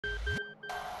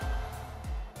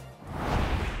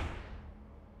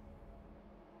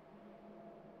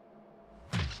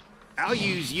I'll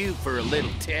use you for a little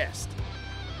test.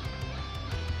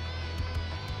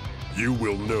 You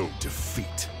will know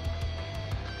defeat.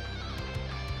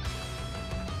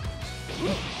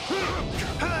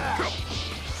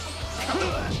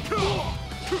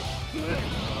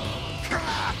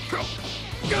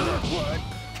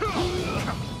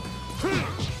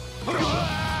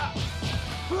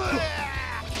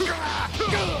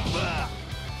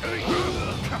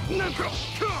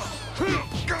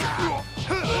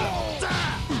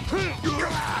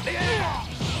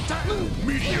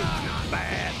 Medium, not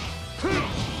bad.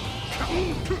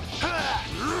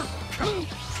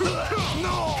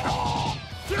 No!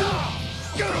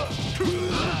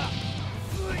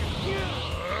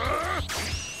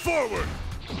 Forward!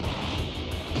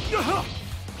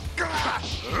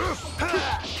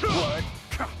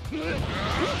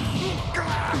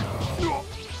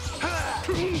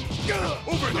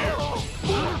 Over here!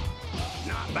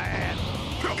 Not bad.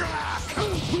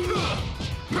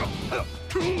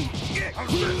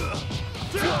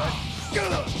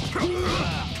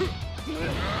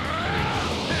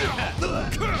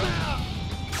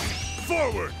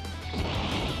 Forward!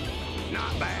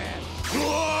 Not bad.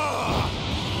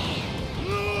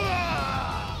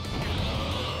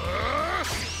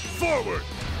 Forward!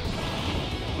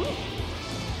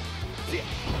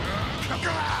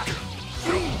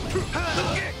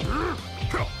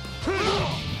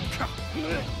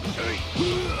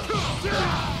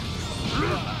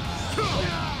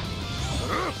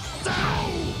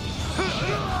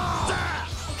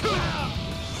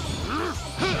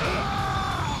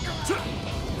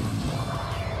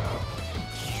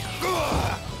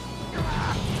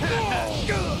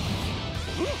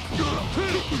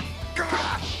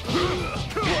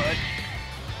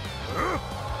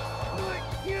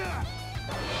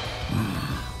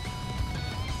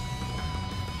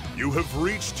 You have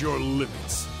reached your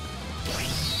limits.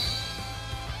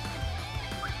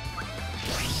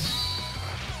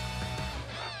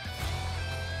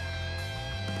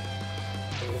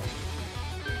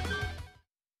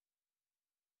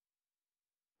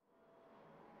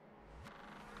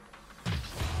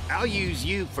 I'll use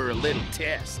you for a little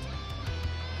test.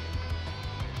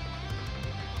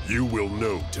 You will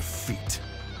know defeat.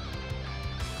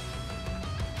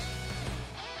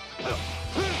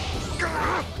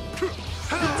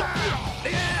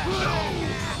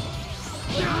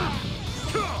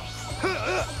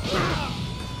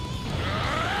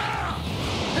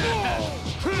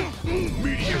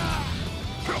 Medium.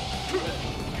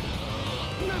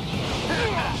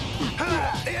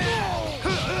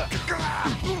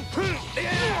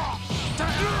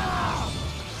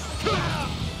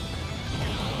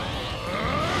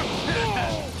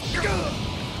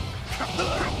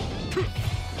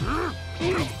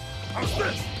 How's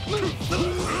this?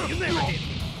 You never hit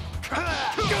me.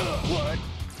 What?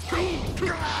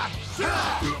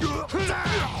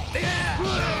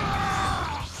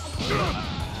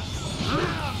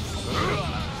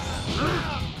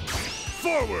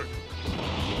 Forward!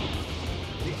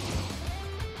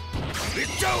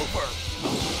 It's over!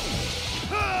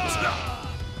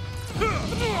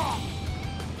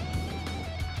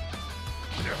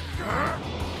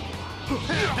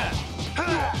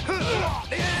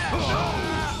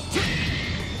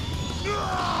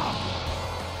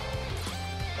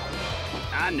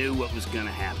 I knew what was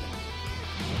gonna happen.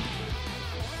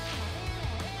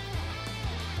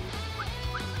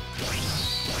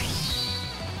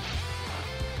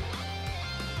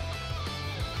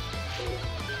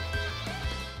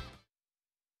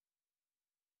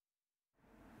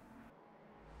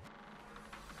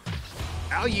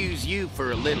 I'll use you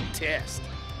for a little test.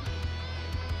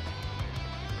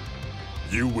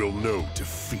 You will know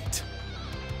defeat.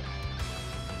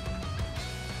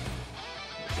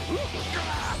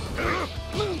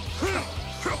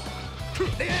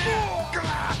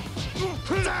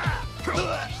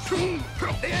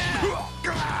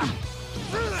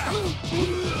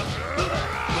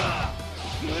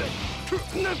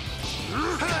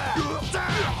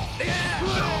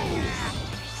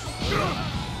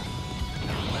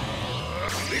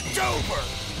 It's over!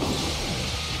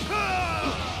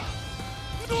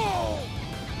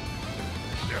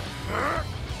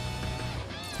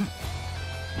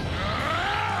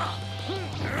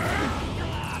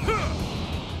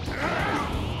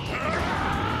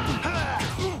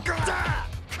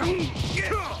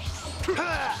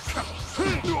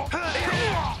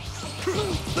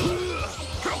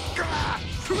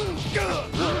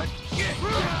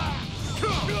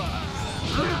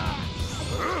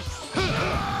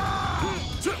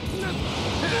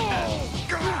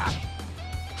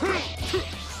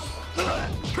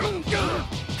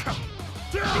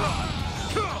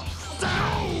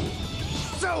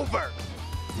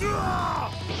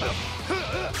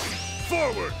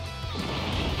 forward!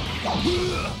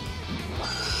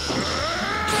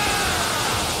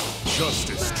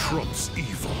 Justice trumps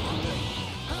evil.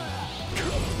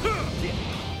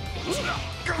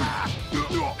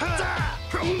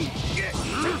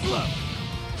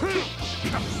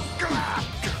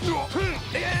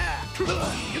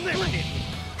 You never hit me.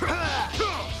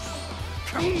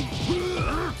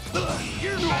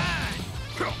 You're mine.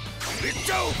 It's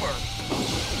over.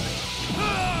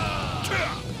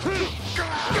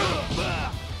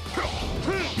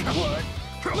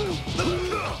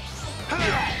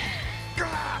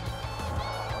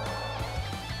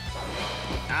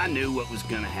 I knew what was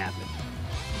gonna happen.